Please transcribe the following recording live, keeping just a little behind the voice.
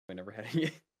I never had he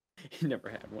never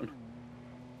had one.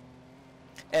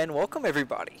 And welcome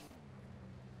everybody.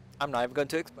 I'm not even going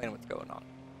to explain what's going on.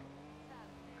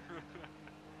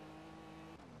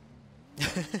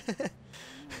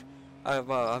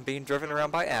 I'm being driven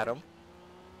around by Adam.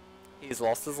 He's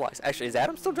lost his license. Actually, is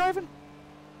Adam still driving?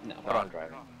 No, Hold on.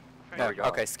 driving. No,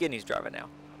 okay, Skinny's driving now.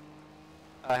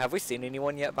 Have we seen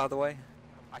anyone yet, by the way?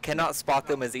 I cannot spot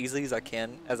them as easily as I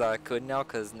could now,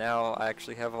 because now I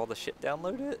actually have all the shit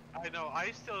downloaded. I know,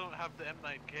 I still don't have the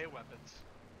M9K weapons.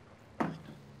 If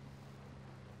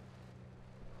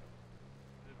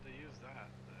they use that,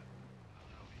 then I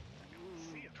don't know, I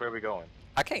can see it. Where are we going?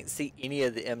 I can't see any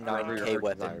of the Wherever M9K your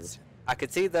weapons. desires. I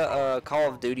could see the Call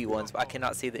of Duty ones, but I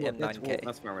cannot see the Well, M9K.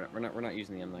 that's fine. We're not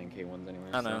using the M9K ones anyway.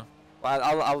 I know.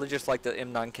 Well, I'll just like the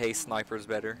M9K snipers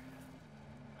better.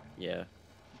 Yeah.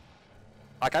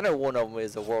 Like, I know one of them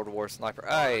is a World War sniper.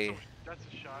 Hey. That's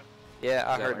a shot. Yeah,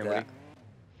 I Is that heard anybody?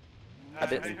 that. I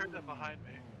didn't- heard that behind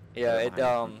me. Yeah,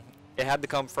 Yeah, it had to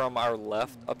come from our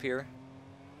left up here.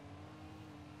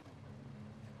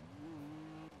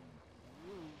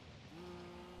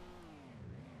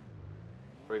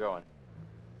 Where are we going?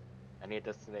 I need a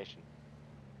destination.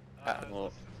 well,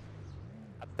 This is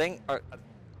I think, or,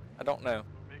 I don't know.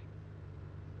 moving.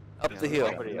 Up Yeah, the there's hill.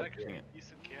 somebody up Actually, here.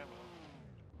 decent camo.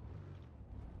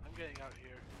 I'm getting out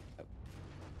here.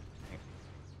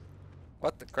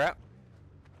 What the crap?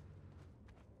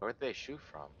 Where'd they shoot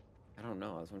from? I don't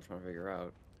know. That's what I'm trying to figure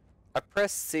out. I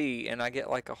press C and I get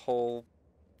like a whole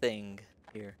thing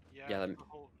here. Yeah, the that-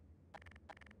 whole...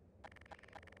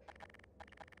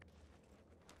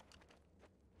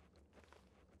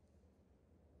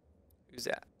 Who's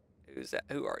that? Who's that?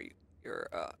 Who are you? You're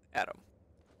Adam.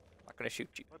 I'm not gonna shoot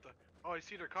you. What the? Oh, I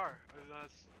see their car.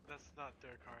 That's not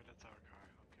their car. That's our car.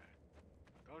 Okay.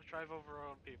 Don't drive over our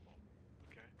own people.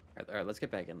 Okay. All right, let's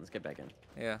get back in. Let's get back in.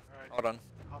 Yeah. All right. Hold on.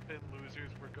 Hop in,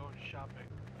 losers. We're going shopping.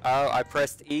 Oh, I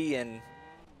pressed E and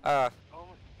Oh,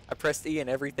 I pressed E and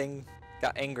everything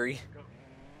got angry. go.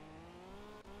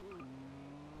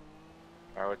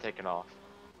 Alright, we're taking off.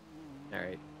 All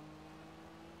right.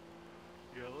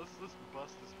 Yeah, let's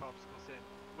bust this popsicle stand.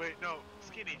 Wait, no,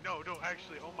 Skinny, no,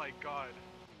 actually. Oh my God.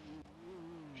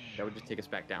 That would just take us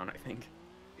back down, I think.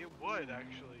 It would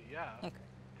actually, yeah. Okay.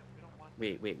 Yeah, we don't want.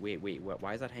 Wait.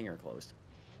 Why is that hangar closed?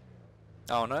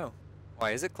 Oh no.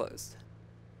 Why is it closed?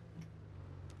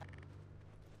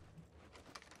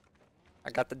 I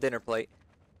got the dinner plate.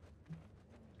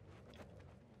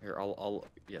 Here,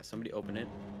 yeah, somebody open it.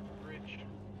 Bridge.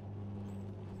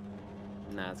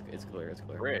 Nah, it's clear. It's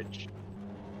clear. Bridge.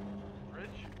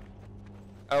 Bridge?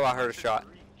 Oh, I heard a It's shot.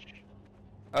 breach.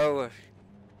 Oh.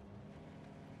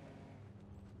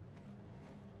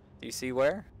 Do you see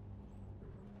where?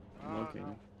 I'm looking.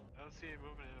 No. I don't see any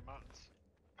movement in the mountains.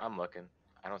 I'm looking.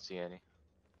 I don't see any.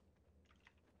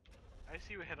 I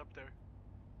see we head up there.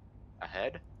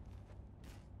 Ahead?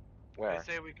 I Where?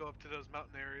 say we go up to those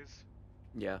mountain areas.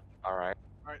 Yeah. Alright.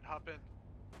 Alright, hop in.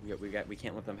 We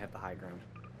can't let them have the high ground.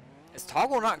 Is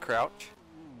toggle not crouch?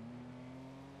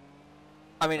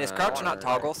 I mean, is I crouch wanna- not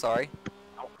toggle? Sorry.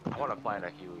 I want to find a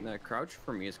Huey. No, crouch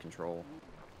for me is control.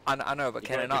 I know, but You're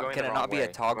can going- it not? you're going Can the it wrong not be way. a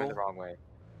You're going toggle? the wrong way.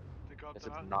 To go up This the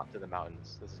is mountain. not to the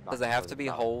mountains. This is not. Does it have to be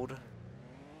mountains. hold?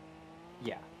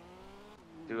 Yeah.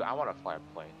 Dude, I want to fly a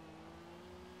plane.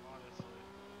 Honestly.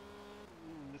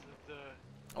 This is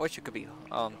the... I wish it could be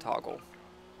toggle.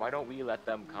 Why don't we let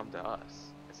them come to us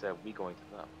instead of we going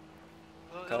to them?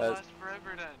 Well, 'Cause- it'll last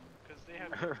forever then. Because they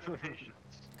have no patience.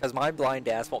 Because my blind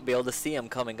ass won't be able to see him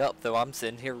coming up, though I'm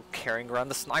sitting here carrying around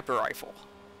the sniper rifle.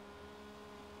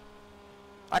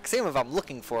 I can see him if I'm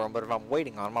looking for him, but if I'm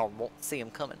waiting on him, I won't see him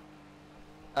coming.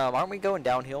 Aren't we going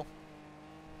downhill?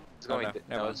 It's Oh, going. no, never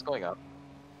No, mind. it's going up.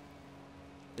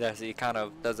 Yeah, so he kind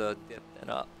of does a dip and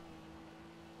up.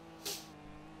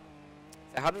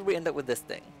 So how did we end up with this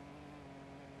thing?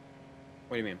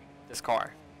 What do you mean? This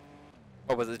car?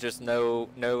 Or was it just no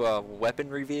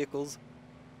weaponry vehicles?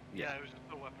 Yeah, it was just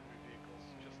no weaponry vehicles,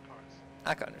 just cars.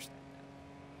 I can understand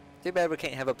that. Too bad we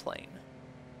can't have a plane.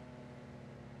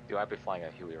 Dude, I'd be flying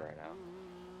a Huey right now.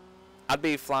 I'd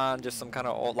be flying just some kind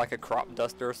of old, like a crop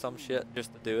duster or some shit,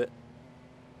 just to do it.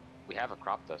 We have a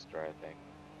crop duster, I think.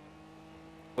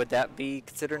 Would that be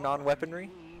considered non-weaponry?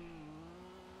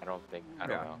 I don't think. I Yeah.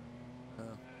 don't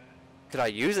know. Could I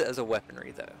use it as a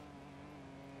weaponry though?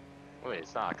 Wait,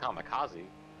 it's not a kamikaze.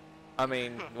 I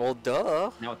mean, well,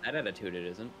 duh. Now with that attitude, it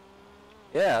isn't.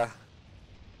 Yeah.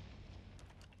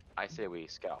 I say we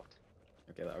scout.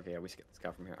 Okay, yeah, we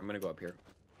scout from here. I'm gonna go up here.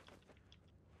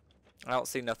 I don't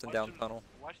see nothing down them, tunnel.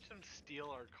 Watch them steal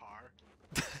our car.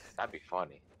 That'd be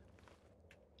funny.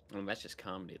 Well, that's just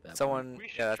comedy at that point. Someone, We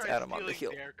should yeah, that's try Adam on the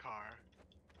stealing hill. their car.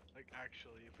 Like,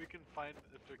 actually, if we can find,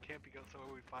 if they're camping out somewhere,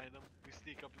 we find them, we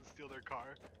sneak up and steal their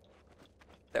car.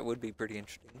 That would be pretty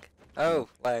interesting. Oh,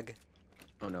 lag.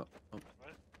 Oh no. Oh. What?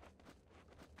 I'm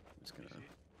just You gonna.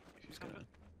 see something?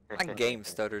 My game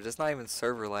stutters. It's not even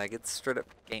server lag. It's straight up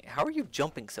game. How are you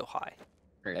jumping so high?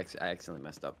 I accidentally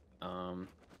messed up. I don't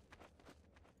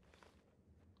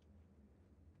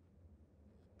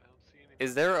see anything.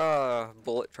 Is there a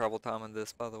bullet travel time on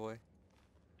this, by the way?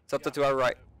 Something to our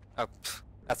right. Oh, pff,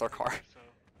 that's our car. So,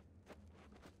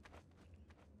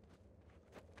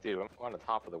 Dude, I'm on the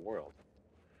top of the world.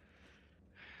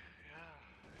 yeah.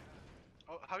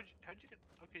 Oh, how'd you get?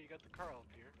 Okay, you got the car up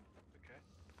here. Okay.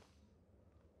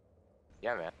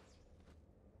 Yeah, man.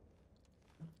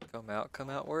 Come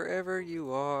out wherever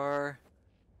you are.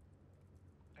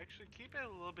 Actually, keep it a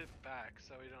little bit back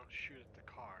so we don't shoot at the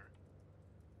car.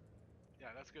 Yeah,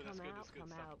 that's good. That's good. That's good Come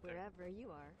stuff. out There. wherever you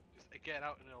are. Just get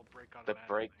out and it'll break The automatically.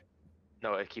 brake.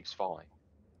 No, it keeps falling.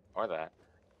 Or that.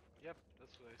 Yep,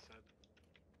 that's what I said.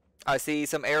 I see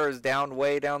some arrows down,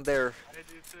 way down there. I do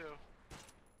too.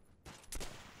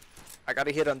 I got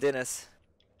a hit on Dennis.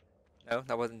 No,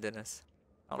 that wasn't Dennis.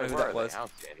 I don't know who that was. I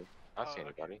don't see any. I don't see Oh,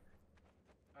 okay. anybody.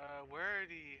 Where are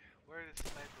the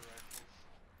sniper rifles?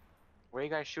 Where are you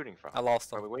guys shooting from? I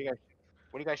lost Wait, them. what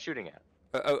are you guys shooting at?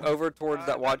 Over towards that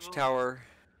that watchtower.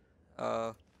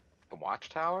 The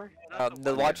watchtower? Not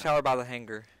The one watchtower by the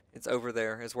hangar. It's over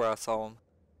there. Is where I saw him.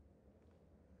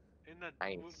 in the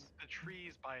Nice. the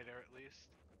trees by there at least.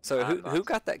 So I'm who not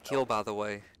got that kill, by the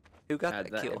way? Who got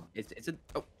that kill? It's a.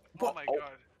 Oh. Oh my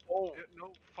god. Oh,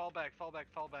 No, fall back, fall back,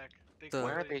 fall back.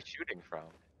 where are they shooting from?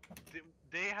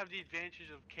 They have the advantage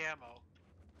of camo.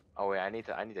 Oh wait, I need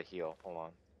to heal. Hold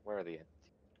on. Where are they at?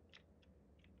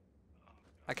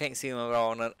 I can't see them at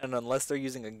all, and unless they're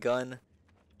using a gun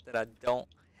that I don't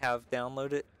have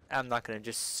downloaded, I'm not gonna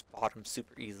just spot them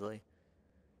super easily.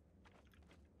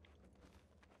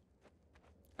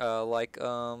 Like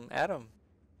Adam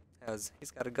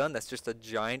he's got a gun that's just a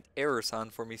giant error sign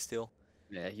for me still.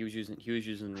 Yeah, he was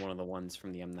using one of the ones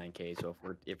from the M9K. So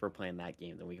if we're playing that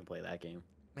game, then we can play that game.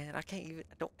 Man, I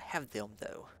don't have them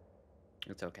though.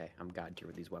 It's okay. I'm god tier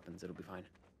with these weapons. It'll be fine.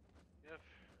 Yep.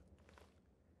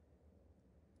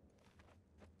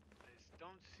 I just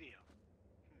don't see them.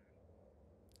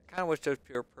 Kind of wish those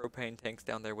pure propane tanks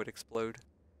down there would explode.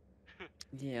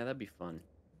 Yeah, that'd be fun.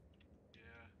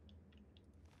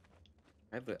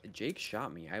 Yeah. Jake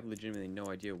shot me. I have legitimately no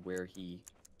idea where he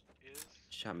Is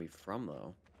shot me from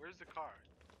though. where's the car?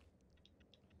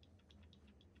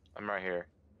 I'm right here.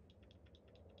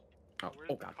 Oh, Where's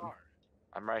oh the god. car?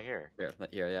 I'm right here. Yeah.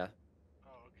 Oh,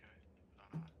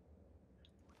 okay.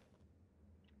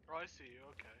 Oh, I see you.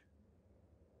 Okay.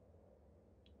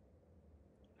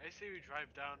 I say we drive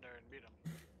down there and meet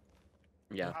him.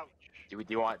 Yeah. Ouch. Do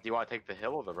you want to take the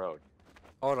hill or the road?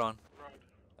 Hold on, Road.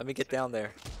 let me get down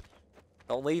there.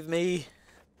 Don't leave me.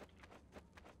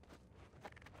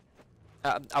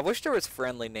 I wish there was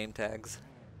friendly name tags.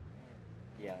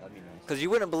 Yeah, that'd be nice. Because you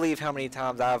wouldn't believe how many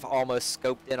times I've almost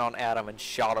scoped in on Adam and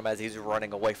shot him as he's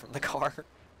running away from the car.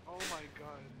 Oh my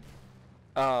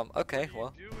god. Okay, What are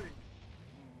well. you doing?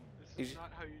 This is You-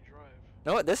 not how you drive. You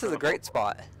know what? This is a great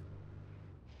spot.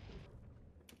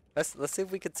 Let's see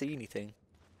if we can see anything.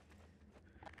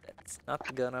 That's not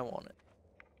the gun I wanted.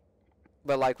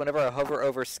 But like whenever I hover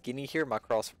over Skinny here, my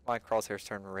crosshairs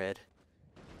turn red.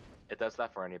 It does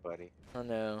that for anybody. Oh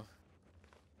no.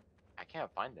 I can't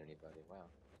find anybody. Wow.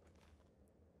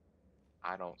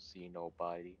 I don't see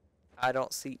nobody. I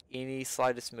don't see any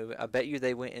slightest movement. I bet you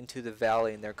they went into the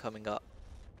valley and they're coming up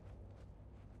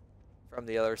from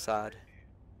the other side.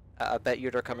 I bet you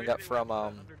they're coming Maybe up they from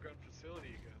went to that underground facility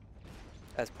again.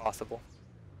 as possible.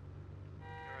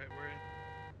 Alright, we're in.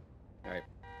 All right.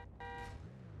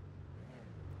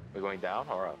 We're going down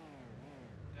or up?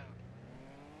 Down.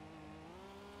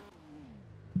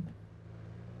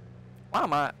 Why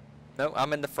am I? No,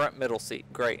 I'm in the front middle seat.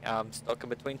 Great. I'm stuck in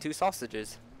between two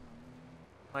sausages.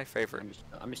 My favorite.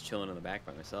 I'm just chilling in the back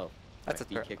by myself. That's My a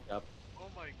feet threat. kicked up. Oh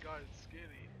my god, it's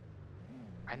Skinny.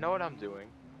 I know what I'm doing.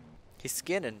 He's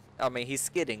skinning. I mean, he's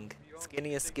skidding. You want Skinny me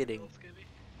to is take the skidding. wheel, Skinny?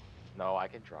 No, I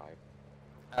can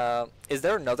drive. Is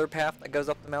there another path that goes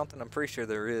up the mountain? I'm pretty sure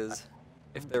there is.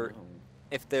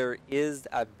 If there is,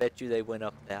 I bet you they went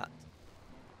up that.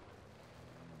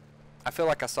 I feel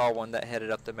like I saw one that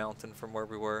headed up the mountain from where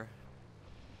we were.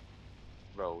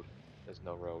 Road. There's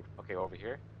no road. Okay, over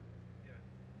here?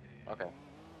 Yeah. Okay.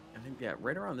 I think yeah,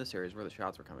 right around this area is where the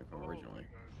shots were coming from Oh my originally.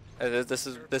 god.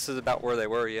 This is about where they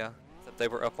were, yeah. Except they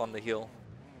were up on the hill,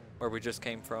 where we just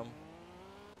came from.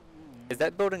 Is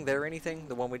that building there anything?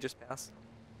 The one we just passed?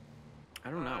 I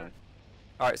don't know.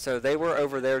 Alright, so they were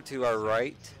over there to our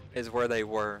right, is where they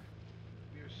were.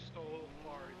 We are so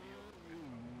far in the open.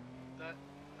 That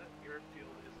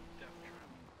airfield is a death trap.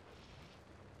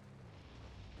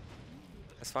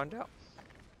 Let's find out.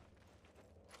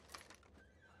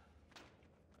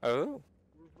 Oh.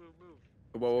 Move, move, move.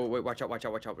 Whoa, wait, watch out, watch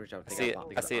out, watch out, watch out. I see it,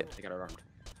 I see it. They got it armed.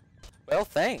 Well,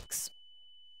 thanks.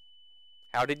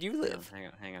 How did you Hang on, live?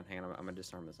 hang on. I'm gonna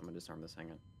disarm this.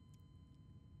 Hang on.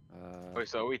 Wait,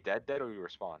 so are we dead or we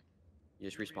respawn? You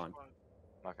just respawn.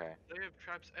 Okay. They have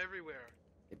traps everywhere.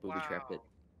 They booby trapped it.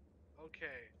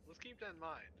 Okay, let's keep that in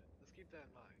mind.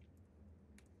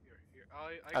 Here,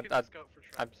 I I- can I- scout for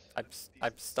I'm traps. I'm That's I'm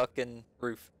decent. stuck in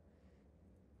roof.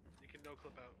 You can no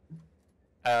clip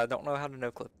out. Don't know how to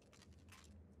no clip.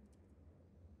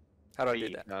 How do I do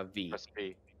V. that? V. Press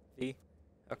B. V.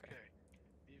 Okay. Okay.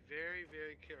 Be very,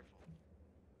 very careful.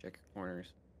 Check your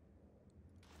corners.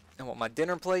 I want my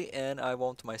dinner plate and I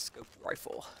want my scope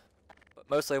rifle, but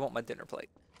mostly I want my dinner plate.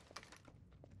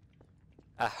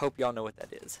 I hope y'all know what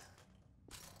that is.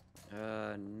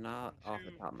 Not off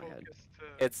the Too top of my head. focused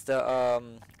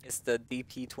to- It's the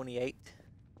DP-28.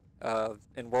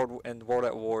 In World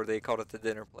at War they called it the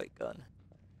dinner plate gun.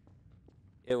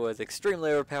 It was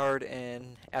extremely overpowered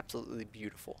and absolutely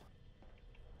beautiful.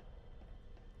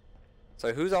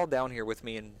 So who's all down here with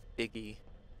me and Biggie?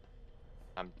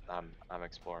 I'm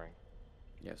exploring.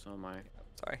 Yeah, so am I.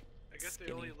 Sorry. I guess they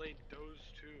Skinny. only laid those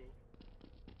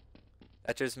two.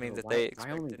 That just means that Why- they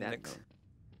why only expected that, though?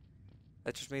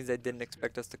 that just means they didn't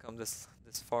expect us to come this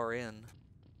far in.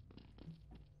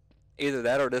 Either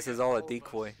that or this They is got all a of us.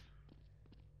 decoy.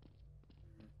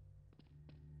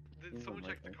 Did Seems someone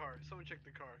check the unlikely. car? Someone check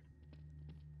the car.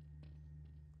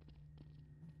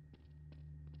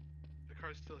 The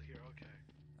car's still here. Okay.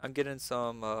 I'm getting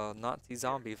some Nazi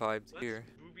zombie vibes Let's here.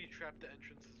 booby trap the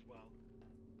entrance as well.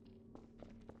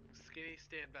 Skinny,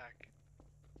 stand back.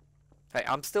 Hey,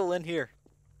 I'm still in here.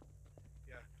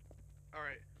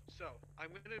 Alright, so I'm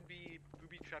gonna be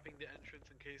booby trapping the entrance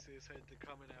in case they decide to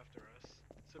come in after us.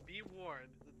 So be warned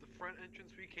that the front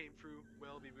entrance we came through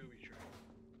will be booby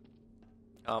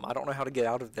trapped. I don't know how to get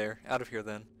out of here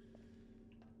then.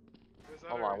 There's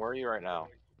Hold other on, where are you right now?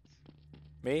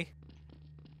 Me?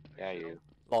 Yeah, Actually, you.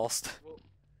 Lost. Well,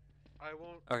 I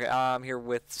won't. Okay, I'm here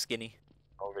with Skinny.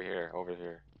 Over here, over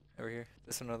here. Over here.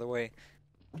 This another way.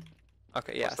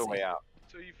 Okay, yeah. What's the see. way out?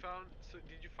 So you found. So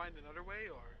did you find another way,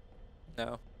 or?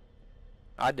 No.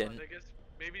 I Well, didn't. I guess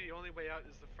maybe the only way out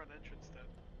is the front entrance then.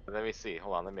 Let me see.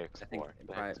 Hold on, let me think explore.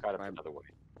 by- It's gotta be by- another way.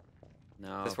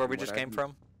 No. That's where we from just what I've came been-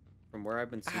 from? From where I've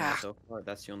been seeing Ah. it so far,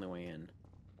 that's the only way in.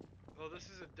 Oh, this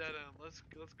is a dead end. Let's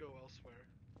go elsewhere.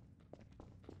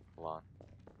 Hold on.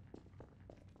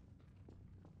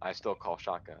 I still call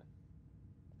shotgun.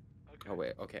 Okay. Oh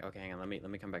wait, okay, hang on. Let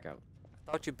me come back out.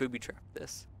 I thought you booby trapped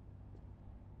this.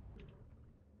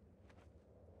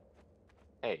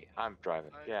 Hey, I'm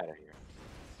driving. I- Get out of here.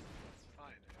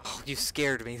 Fine. Oh, you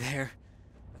scared me there.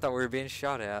 I thought we were being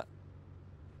shot at.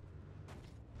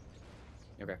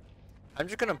 Okay. I'm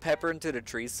just gonna pepper into the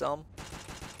trees some, Why'd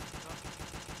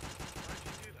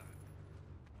you do that?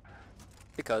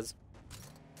 because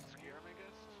Scare him, I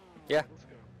guess? Yeah. Let's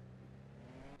go.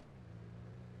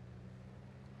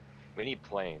 We need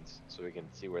planes so we can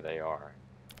see where they are.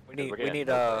 we Because need we're we getting need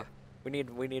nowhere.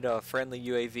 we need a friendly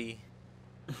UAV.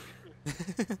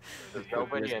 There's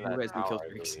nobody Who in that has been tower, killed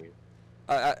I first? believe.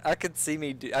 I could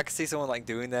see I could see someone like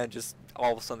doing that, just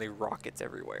all of a sudden they rockets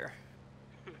everywhere.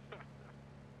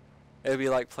 It'd be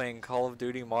like playing Call of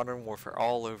Duty Modern Warfare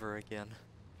all over again.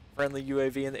 Friendly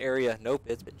UAV in the area. Nope,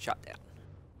 it's been shot down.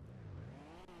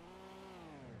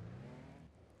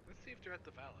 Let's see if they're at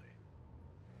the valley.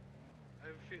 I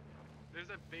have a feel there's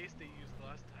a base they used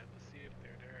last time. Let's see if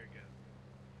they're there again.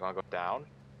 You wanna go down?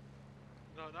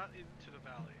 No, not into the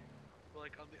valley. But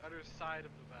like on the other side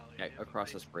of the valley. Yeah, they have a across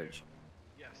base this bridge.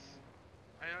 there. Yes.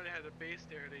 I know they had a base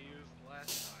there they used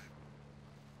last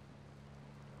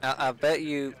time. I If they're bet there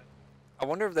you. again. I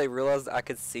wonder if they realized I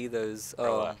could see those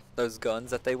left. those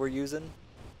guns that they were using,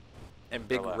 and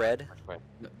big Go left. red. Which way?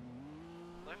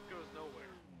 Left goes nowhere.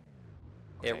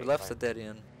 Yeah, Okay, left's a fine. dead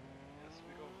end. Yes,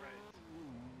 we go right.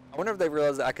 I wonder if they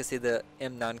realized that I could see the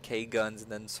M9K guns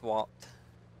and then swapped.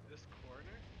 This corner?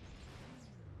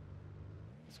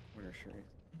 This corner sure.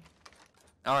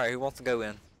 All right, who wants to go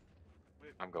in?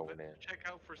 Wait, I'm going but in. Check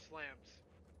out for slams.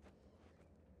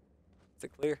 Is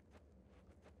it clear?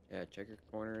 Yeah, check your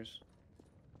corners.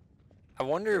 I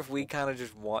wonder if we kind of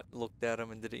just looked at them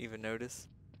and didn't even notice.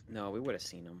 No, we would have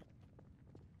seen them.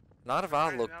 Not if I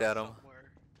Hiding looked out at them.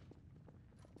 somewhere.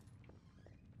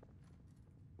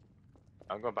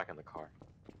 I'm going back in the car.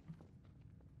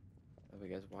 Oh,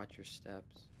 you guys watch your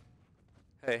steps.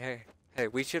 Hey,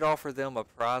 we should offer them a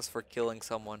prize for killing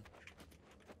someone.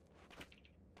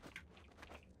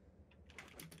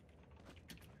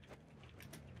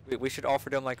 We should offer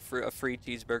them like a free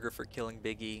cheeseburger for killing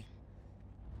Big E.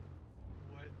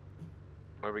 What?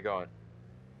 Where are we going?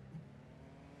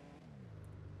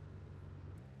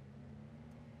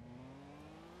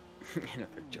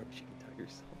 Another joke you can tell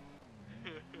yourself.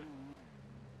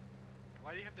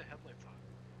 Why do you have the headlights on?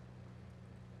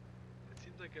 It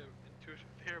seems like a intuition.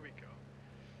 There we go.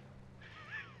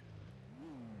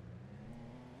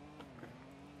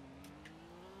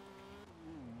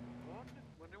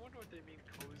 I wonder what they mean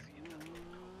cozy in that little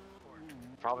corner.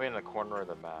 Probably in the corner of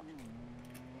the map.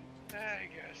 I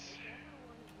guess.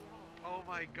 Oh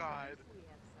my god.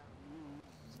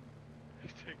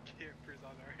 The campers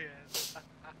on our hands. Yeah,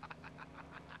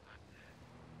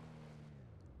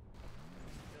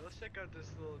 let's check out this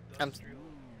little industrial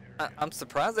area. I'm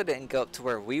surprised they didn't go up to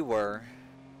where we were.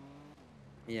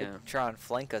 Yeah. Try and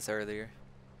flank us earlier.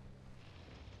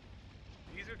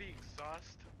 These are the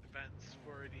exhaust vents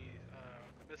for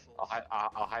the missiles.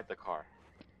 I'll hide the car.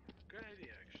 Good idea,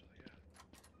 actually, yeah.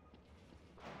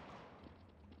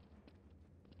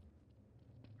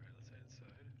 Alright, let's head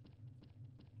inside.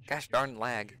 Gosh Check your darn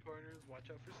lag. corners, watch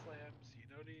out for slams. You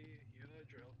know the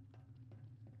drill.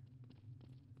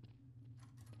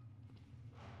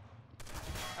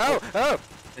 Oh!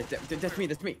 That's me.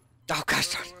 That's me. Oh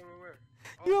gosh darn! Where?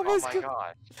 You Oh, Oh almost my got-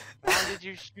 god. Why did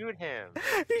you shoot him?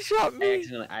 He shot me.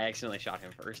 I accidentally shot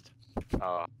him first. Oh,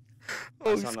 I Oh,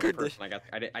 saw he another scared the person.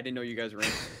 I didn't know you guys were in.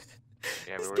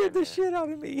 yeah, he we were scared in the there. shit out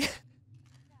of me.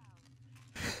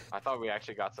 I thought we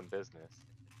actually got some business.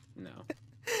 No.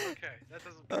 okay, that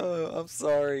doesn't. Oh, I'm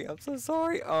sorry. I'm so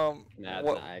sorry. Nah,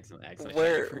 what? I accidentally shot you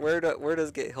Where first. where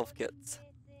does get health kits?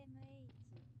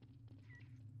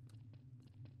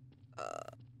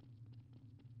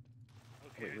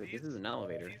 Okay, Wait, this is an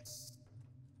elevator.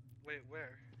 Wait,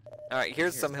 where? All right,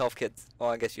 here's Here. some health kits. Well,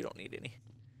 I guess you don't need any.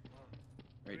 Oh,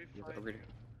 Right, let me you find upgrade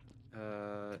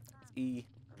you. E.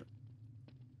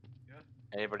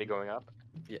 Anybody going up?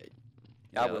 Yeah.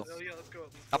 I will. Oh yeah, let's go.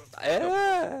 Up. Let's go.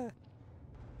 Ah!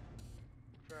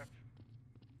 Crap.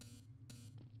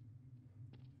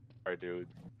 Alright, dude.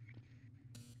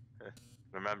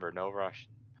 Remember, no rush.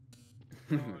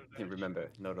 And remember,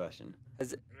 no Russian.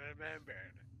 Remember,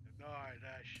 no,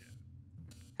 that shit.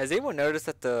 Has anyone noticed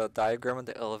that the diagram of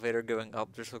the elevator going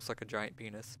up just looks like a giant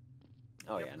penis?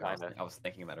 Oh Yep, yeah, no, kinda. I was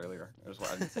thinking that earlier. I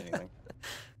didn't say anything.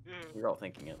 We were all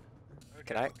thinking it. Okay,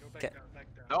 Can I- Go back can- down, back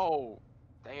down. No!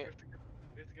 Dang We it. have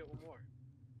to get one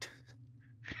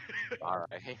more.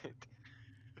 Alright.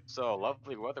 So,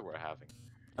 lovely weather we're having.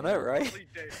 I know, right? Lovely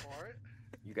day for it.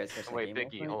 You guys catch Oh, that wait, game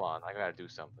last Biggie, night? hold on. I gotta do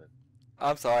something.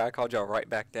 I'm sorry, I called y'all right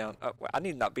back down. Oh, I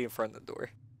need to not be in front of the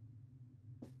door.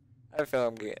 I have a feeling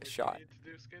I'm gonna get What shot. you need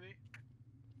to do, Skinny?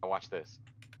 Now watch this.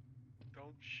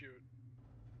 Don't shoot.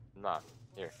 Nah,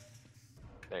 here.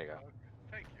 There you go. Okay.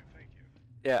 Thank you, thank you.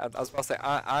 Yeah, I was about to say,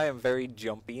 I am very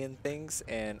jumpy in things,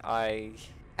 and I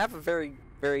have a very,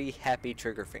 very happy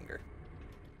trigger finger.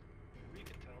 We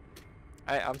can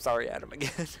tell. I'm sorry, Adam,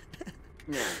 again.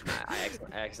 No, I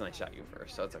accidentally shot you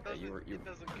first, so it's okay. You were. It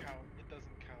doesn't count. It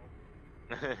doesn't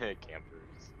count. Campers.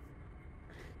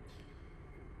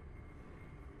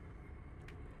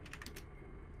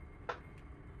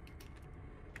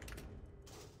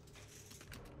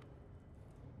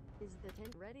 Is the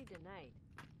tent ready tonight?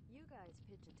 You guys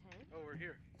pitch a tent? Oh, we're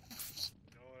here.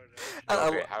 No, Uh,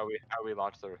 Okay, how do we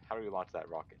launch that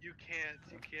rocket? you can't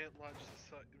launch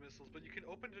the missiles, but you can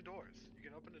open the doors. You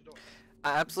can open the doors.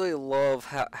 I absolutely love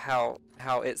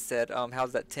how it said,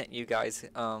 how's that tent you guys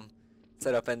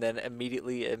set up, and then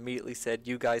immediately said,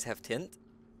 you guys have tent?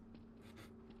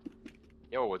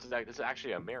 Yo, what's that? This is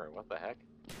actually a mirror. What the heck?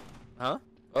 Huh?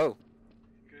 Oh.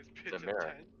 You guys pitch a mirror.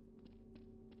 tent.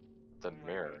 It's a Oh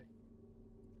my mirror.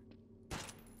 God.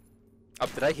 Oh,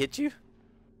 did I hit you?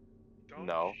 Don't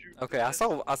No. shoot the Okay, I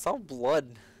saw blood.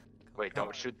 Wait,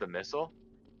 don't shoot the missile?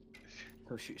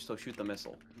 So shoot the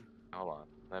missile. Hold on.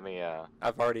 Let me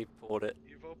I've already pulled it.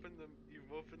 You've opened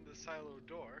the silo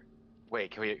door.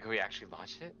 wait, can we actually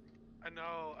launch it? I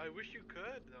know. I wish you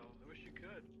could though. I wish you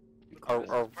could. But Oh, this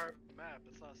oh. is part of the map.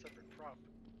 It's not a separate prop.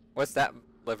 What's that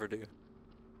lever do?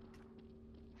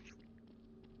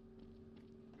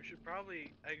 We should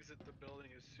probably exit the building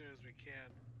as soon as we can.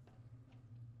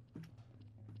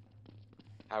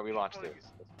 How do we launch Oh, this?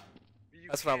 You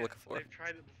That's what I'm can't. looking for. I've tried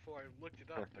it before. I've looked it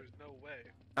up. There's no way.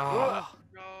 Oh.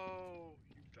 No,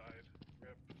 you died.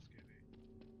 Rip, Skinny.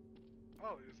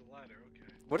 Oh, there's a ladder.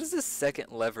 Okay. What does this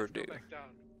second lever Let's do? go back down.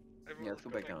 Everyone, Yeah, let's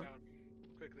let's go back down.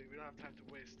 quickly. We don't have time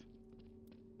to waste.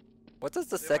 What does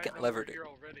the They second might know lever we're do? here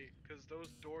already, because those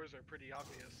doors are pretty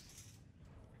obvious.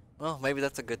 Well, maybe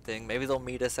that's a good thing. Maybe they'll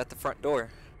meet us at the front door.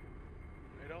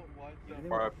 I don't want them. Maybe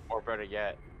they Or better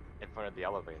yet, in front of the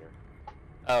elevator.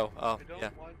 Oh, I don't yeah.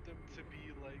 want them to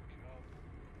be like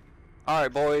All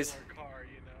right, boys. steal our car,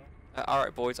 you know. All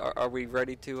right, boys. Are we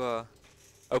ready to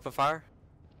open fire?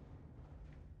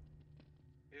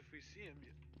 If we see him,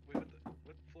 wait,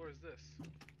 what floor is this?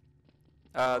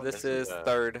 This this is, is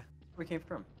third. Where we came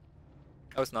from?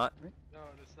 Oh, it's not. No,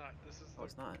 it's not. This is Oh,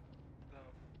 it's not. no.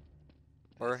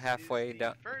 We're This halfway is the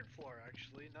down. third floor,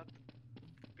 actually, not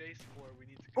the base floor we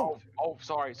need to go Oh, to. oh,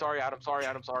 sorry, Adam, sorry.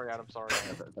 It's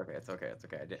okay. It's okay. It's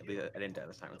okay. I didn't die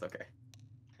this time. It's okay.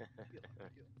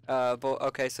 But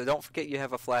okay. So don't forget you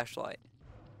have a flashlight.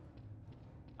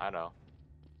 I know.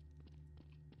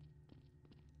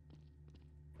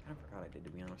 I kind of forgot I did, to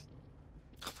be honest.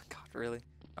 Oh my God, really?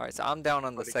 All right. So I'm down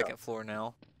on the Where'd he go? second floor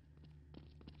now.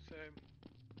 Same.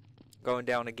 Going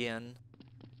down again.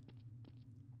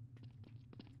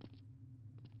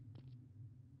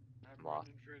 I'm Lost.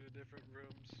 running through the different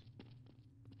rooms.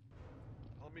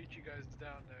 I'll meet you guys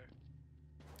down there.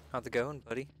 How's it going,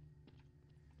 buddy?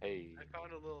 Hey. I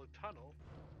found a little tunnel,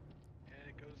 and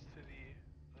it goes to the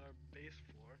base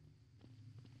floor.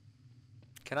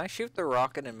 Can I shoot the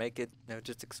rocket and make it,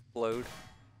 just explode?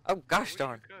 Oh gosh I wish you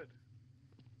darn! could.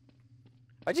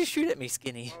 Why'd you shoot at me,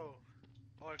 Skinny? Oh,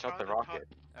 I Shot found the rocket.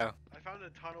 Oh. I found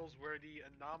the tunnels where the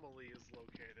anomaly is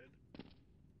located.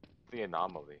 The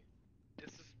anomaly.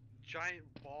 It's this giant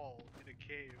ball in a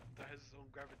cave that has its own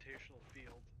gravitational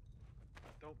field.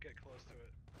 Don't get close to it.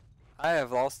 I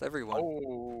have lost everyone.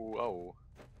 Oh.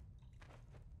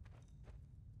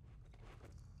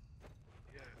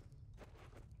 Yeah.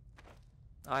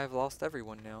 I have lost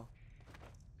everyone now.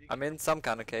 Be I'm in careful. some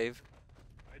kind of cave.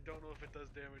 I don't know if it does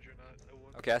damage or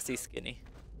not. Okay, I see Skinny.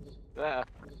 Ah.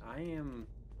 I am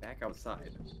back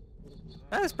outside.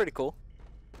 That is pretty cool.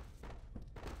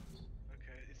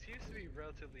 Okay, it seems to be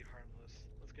relatively harmless.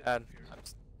 Let's get And up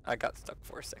here. I got stuck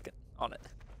for a second on it.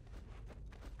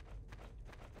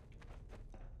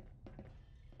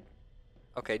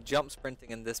 Okay, jump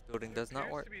sprinting in this building does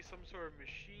not work. There appears to be some sort of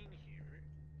machine here.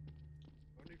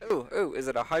 I wonder if you Ooh, is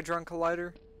it a Hydron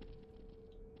Collider?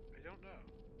 I don't know.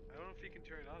 I don't know if you can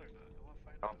turn it on or not. I want to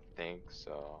find I out. don't think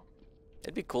so.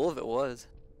 It'd be cool if it was.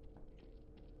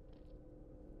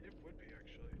 It would be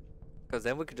actually. Because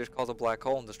then we could just cause a black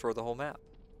hole and destroy the whole map.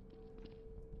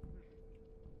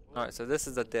 Alright, so this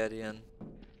is a dead end.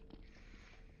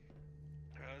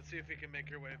 Let's see if we can make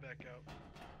our way back out.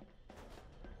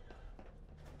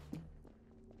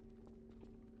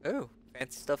 Ooh,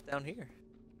 fancy stuff down here.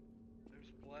 I'm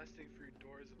just blasting through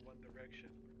doors in one direction.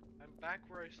 I'm back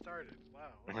where I started.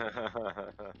 Wow. Wait,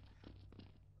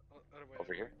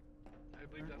 Over here? I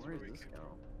believe that's Where where does we this came go?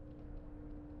 from.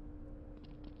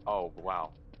 Oh,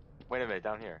 wow. Wait a minute,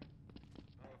 down here.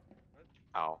 Oh, what?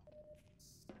 Ow.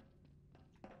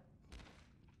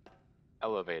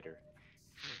 Elevator.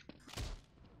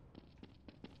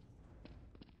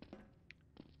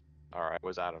 Alright,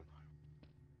 where's Adam?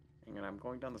 Hang on, I'm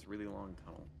going down this really long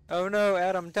tunnel. Oh no,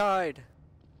 Adam died.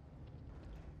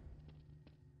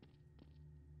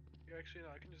 Yeah, actually, no,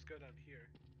 I can just go down here.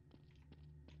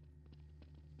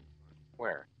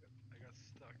 Where? I got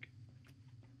stuck.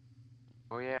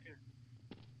 Oh yeah.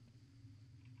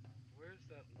 Where's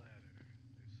that ladder I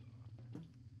saw?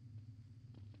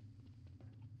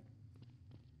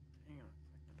 Hang on a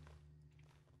second.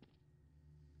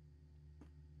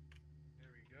 There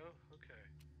we go. Okay.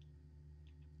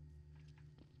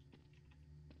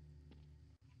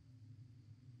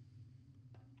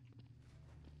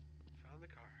 Found the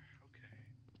car. Okay.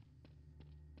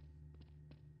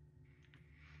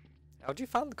 How'd you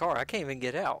find the car? I can't even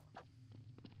get out.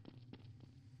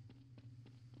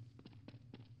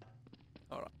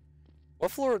 Hold on.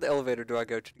 What floor of the elevator do I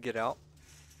go to get out?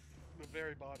 The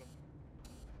very bottom.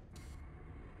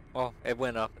 Well, it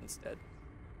went up instead.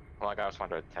 Well, I gotta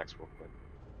find a text real quick.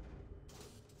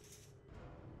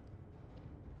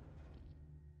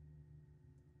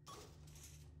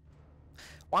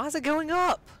 Why is it going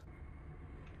up?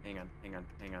 Hang on.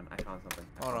 I found something.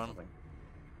 Hold on. Something.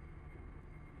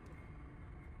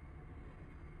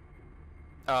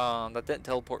 That didn't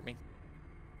teleport me.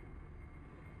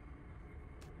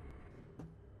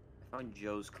 I found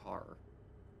Joe's car.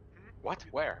 What?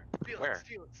 Where? Steal Where? it,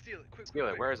 steal it, quick, Steal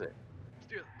quick, it, where is it?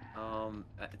 Steal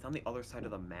it. It's on the other side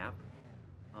of the map.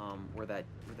 Where that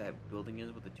building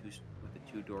is with the two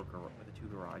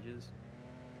garages.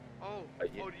 Oh,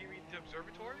 Yeah. oh, do you mean the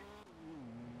observatory?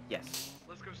 Yes.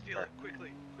 Let's go steal Where? it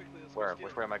quickly. Quickly, let's Where? go steal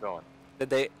Which it. way am I going? Did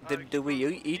keep we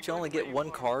going- each keep going only the way get you one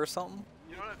are. car or something?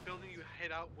 You know that building you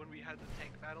hid out when we had the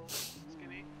tank battle,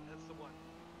 Skinny? That's the one.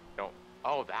 Don't.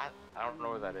 Oh, that. I don't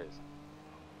know where that is.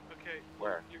 Okay.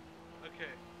 Where?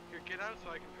 Okay. Here, get out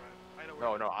so I can drive. I know where.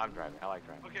 No, it no, is. I'm driving. I like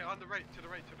driving. Okay, on the right, to the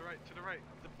right, to the right, to the right.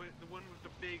 The one with the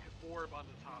big orb on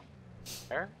the top.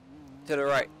 Where? To the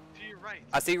right. To your right.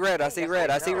 I see red. I see red.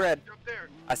 I see red. They're up there.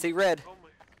 I see red. Oh my.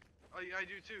 Oh, yeah, I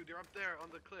do too. They're up there on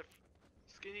the cliff.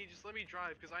 Skinny, just let me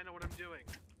drive because I know what I'm doing.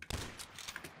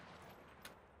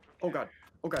 Oh Okay. god.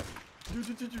 Oh god.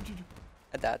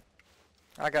 I died.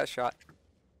 I got shot.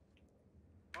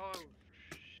 Oh,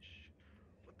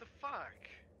 what the fuck?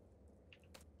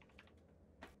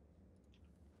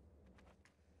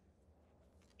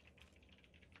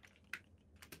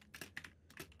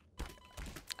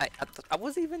 I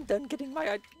wasn't even done getting my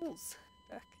ideals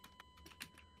back.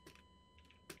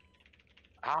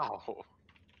 Ow.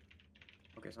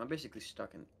 Okay, so I'm basically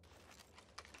stuck in.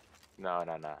 No,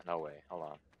 no, no, no way. Hold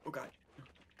on. Oh god.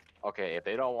 Okay, if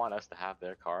they don't want us to have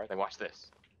their car, then watch this.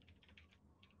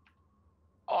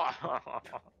 Oh.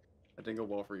 That didn't go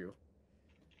well for you.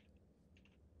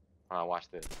 Watch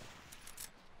this.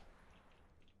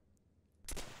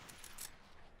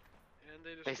 And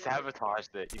they They destroyed it.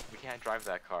 sabotaged it. We can't drive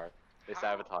that car. They How?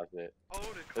 sabotaged it. Oh,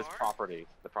 the There's car? properties.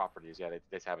 The properties, yeah,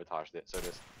 they sabotaged it. So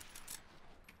just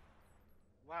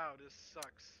Wow, this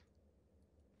sucks.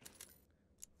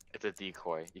 it's a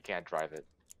decoy. You can't drive it.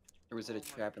 Or was it Oh a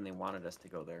my trap and they wanted us to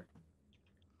go there?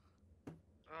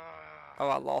 Ah. Oh,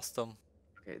 I lost them.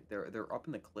 Okay, they're up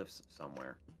in the cliffs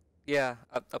somewhere. Yeah,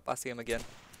 up. I see them again.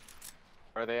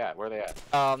 Where are they at? Where are they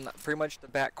at? Pretty much the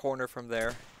back corner from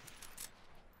there.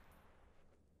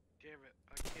 Damn it,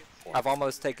 I can't see. I've anything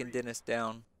almost in the taken tree. Dennis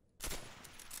down. What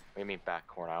do you mean back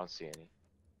corner? I don't see any.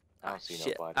 I don't see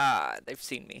Shit. nobody. They've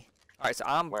seen me. Alright, so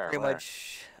I'm Where, pretty where?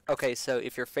 much... Okay, so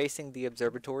if you're facing the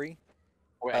observatory,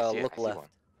 Wait, I see it. look I see left. one.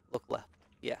 Look left.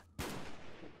 Yeah.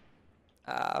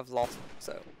 I've lost them,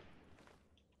 so...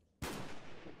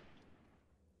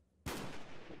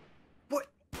 What?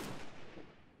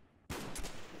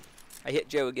 I hit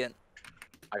Joe again.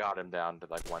 I got him down to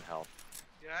like 1 health.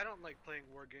 Yeah, I don't like playing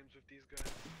war games with these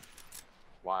guys.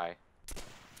 Why? I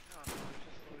don't know, it's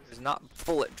just always There's not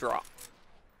bullet drop.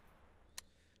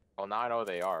 Well, now I know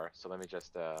they are. So let me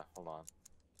just hold on.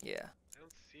 Yeah. I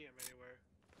don't see him anywhere.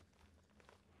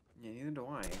 Yeah, neither do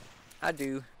I. I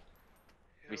do.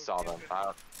 We Yeah, saw okay, them.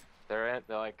 okay. They're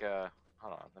like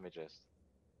hold on. Let me just.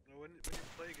 No, when you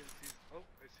play against these, oh,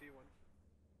 I see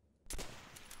one.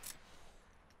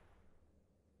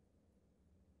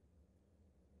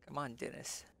 Come on,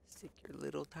 Dennis. Stick your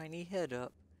little tiny head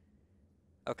up.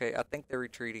 Okay, I think they're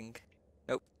retreating.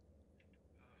 Nope.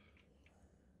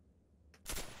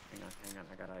 Hang on.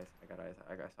 I got eyes.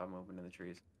 I saw movement in the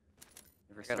trees.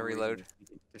 And for I gotta some reason, reload.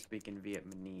 They're speaking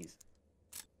Vietnamese.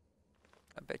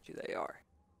 I bet you they are.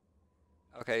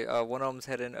 Okay, one of them's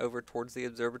heading over towards the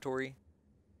observatory.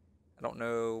 I don't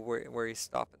know where he's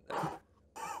stopping though.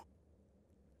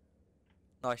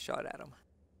 Nice shot at him.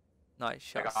 Nice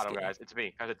I shot. got him, Skinny. guys. It's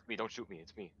me. Guys, it's me. Don't shoot me.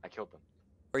 It's me. I killed them.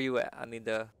 Where you at? I need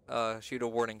to shoot a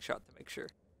warning shot to make sure.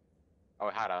 Oh,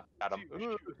 I had him. Shoot,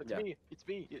 shoot. It's Yeah. me. It's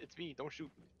me. It's me. Don't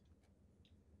shoot me.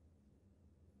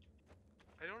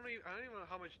 I don't even know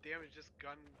how much damage this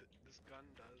gun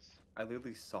does. I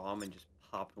literally saw him and just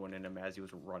popped one in him as he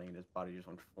was running. And his body just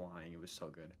went flying. It was so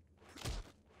good.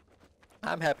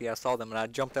 I'm happy I saw them, and I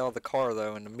jumped out of the car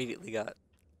though, and immediately got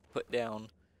put down.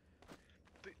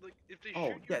 Like, if they Oh,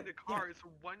 shoot you yeah, in the car, it's a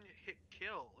one-hit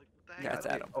kill. Like, what the heck? Yeah, it's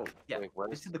wait, Adam. Oh, yeah. Wait, where's-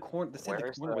 They said the corner. They said the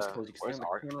Where's corner was closed. You can where's stand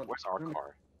on our the corner. where's our corner.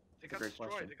 car? They That's a got great destroyed.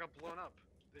 question. They got blown up.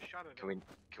 They shot at Can them.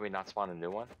 we not spawn a new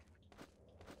one?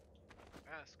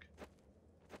 Ask.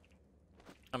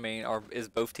 I mean, is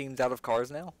both teams out of cars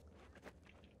now?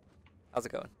 How's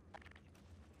it going?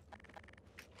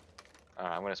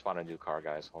 I'm gonna spawn a new car,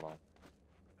 guys. Hold on.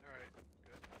 Alright,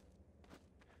 good.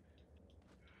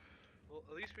 Well,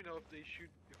 at least we know if we shoot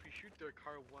their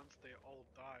car once, they all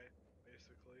die,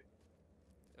 basically.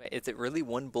 I mean, is it really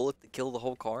one bullet to kill the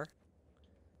whole car?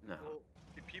 No. Well,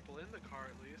 the people in the car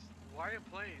at least. Why a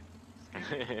plane?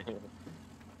 Skinny.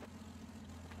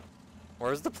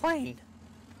 Where's the plane?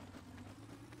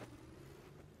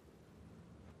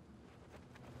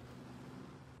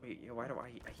 Wait, yeah, why do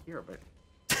I hear? But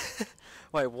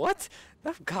Wait, what?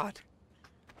 Oh God,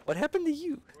 what happened to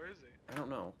you? Where is he? I don't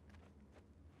know.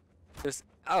 There's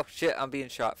oh shit, I'm being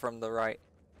shot from the right.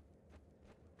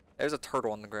 There's a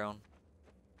turtle on the ground.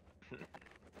 Oh, is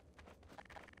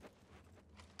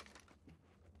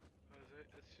it?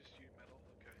 It's just you, metal.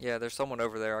 Okay. Yeah, there's someone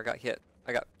over there. I got hit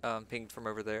I got pinged from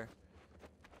over there.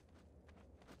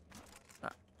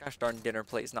 Ah, gosh darn dinner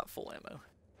plate's not full ammo.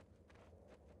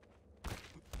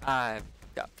 I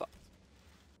got fucked.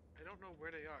 I don't know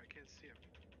where they are. I can't see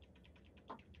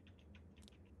them.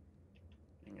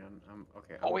 Hang on.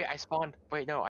 Okay. Oh wait, I spawned. Wait, no,